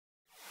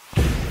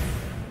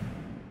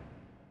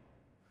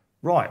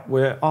Right,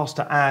 we're asked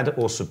to add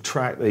or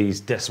subtract these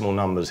decimal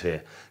numbers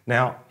here.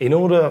 Now, in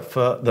order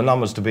for the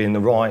numbers to be in the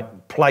right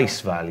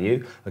place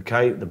value,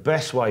 okay, the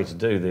best way to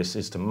do this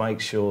is to make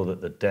sure that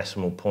the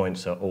decimal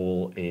points are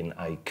all in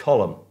a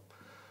column.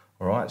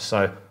 All right,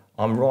 so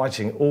I'm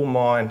writing all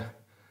mine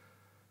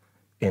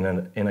in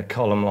a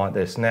column like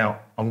this.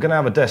 Now, I'm going to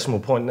have a decimal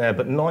point there,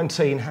 but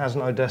 19 has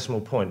no decimal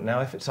point.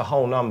 Now, if it's a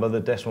whole number, the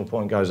decimal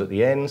point goes at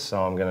the end,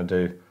 so I'm going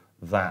to do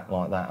that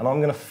like that. And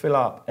I'm going to fill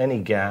up any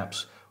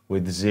gaps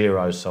with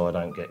zeros so I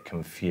don't get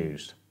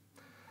confused.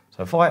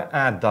 So if I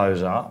add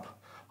those up,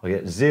 I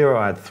get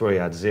 0 add 3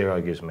 add 0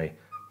 gives me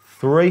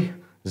 3,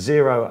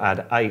 0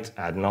 add 8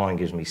 add 9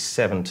 gives me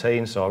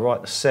 17, so I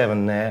write the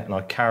 7 there and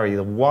I carry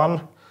the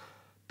 1.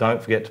 Don't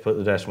forget to put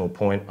the decimal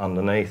point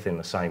underneath in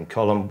the same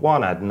column.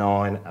 1 add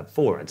 9 add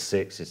 4 add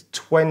 6 is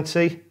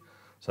 20,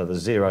 so the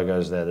 0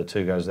 goes there, the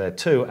 2 goes there.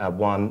 2 add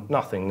 1,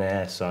 nothing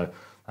there, so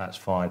that's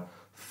fine.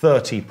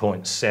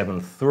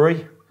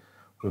 30.73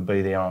 would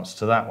be the answer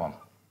to that one.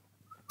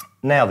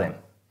 Now then,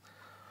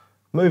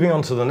 moving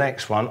on to the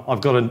next one,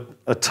 I've got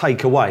a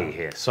takeaway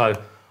here. So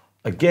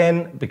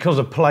again, because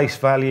of place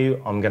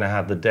value, I'm going to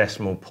have the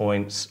decimal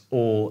points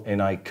all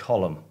in a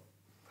column.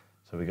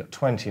 So we've got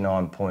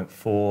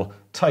 29.4,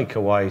 take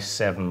away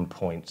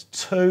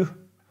 7.2.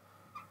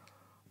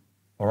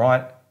 All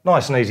right,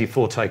 nice and easy,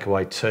 4 take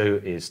away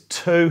 2 is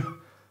 2.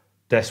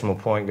 Decimal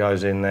point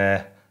goes in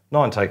there.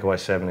 9 take away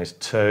 7 is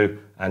 2.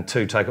 And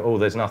 2 take, oh,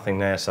 there's nothing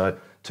there, so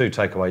 2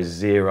 take away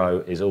 0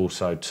 is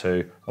also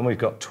 2, and we've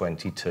got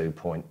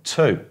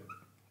 22.2. A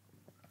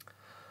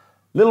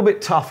little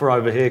bit tougher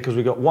over here because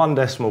we've got 1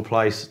 decimal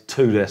place,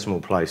 2 decimal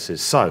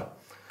places. So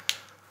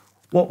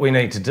what we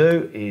need to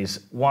do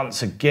is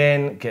once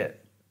again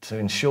get to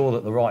ensure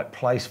that the right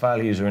place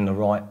values are in the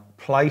right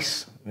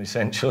place,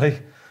 essentially.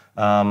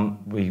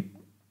 We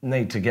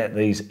need to get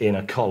these in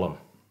a column.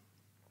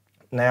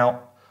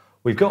 Now,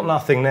 we've got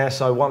nothing there,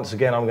 so once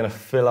again I'm going to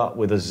fill up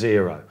with a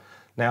 0.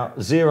 Now,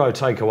 0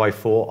 take away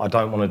 4, I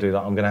don't want to do that.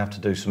 I'm going to have to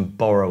do some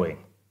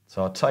borrowing.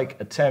 So I'll take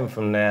a 10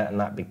 from there and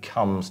that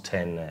becomes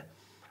 10 there.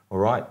 All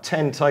right,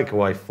 10 take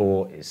away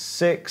 4 is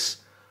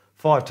 6.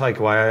 5 take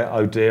away 8,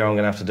 oh dear, I'm going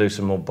to have to do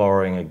some more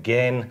borrowing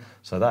again.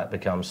 So that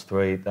becomes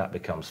 3, that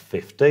becomes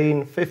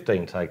 15.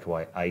 15 take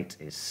away 8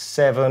 is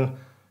 7.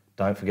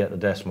 Don't forget the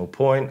decimal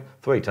point.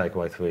 3 take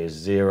away 3 is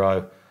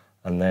 0.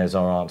 And there's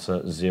our answer,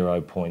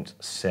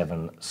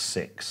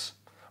 0.76.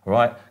 All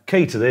right,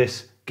 key to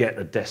this, get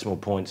the decimal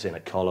points in a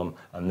column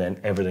and then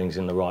everything's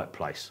in the right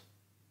place.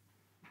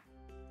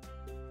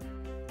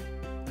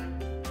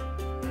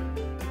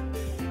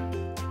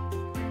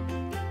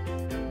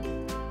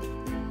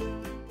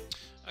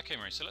 Okay,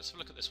 Mary, so let's have a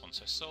look at this one.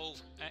 So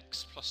solve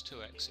x plus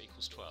 2x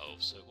equals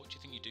 12. So what do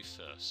you think you do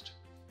first?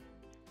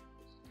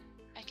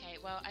 Okay,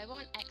 well, I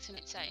want x on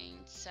its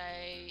own, so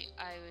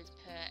I would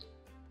put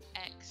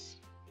x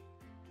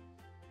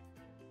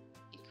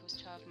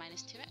equals 12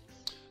 minus 2x.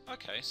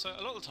 Okay, so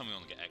a lot of the time we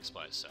want to get x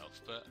by itself,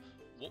 but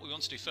what we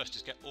want to do first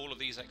is get all of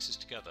these x's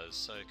together.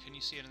 So can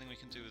you see anything we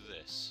can do with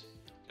this?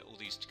 Get all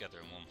these together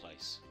in one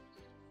place.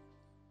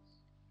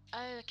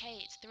 Oh,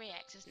 okay, it's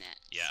 3x, isn't it?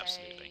 Yeah, so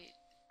absolutely.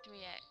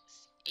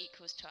 3x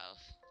equals 12.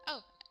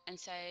 Oh, and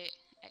so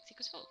x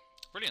equals 4.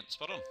 Brilliant,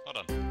 spot on, well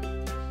done.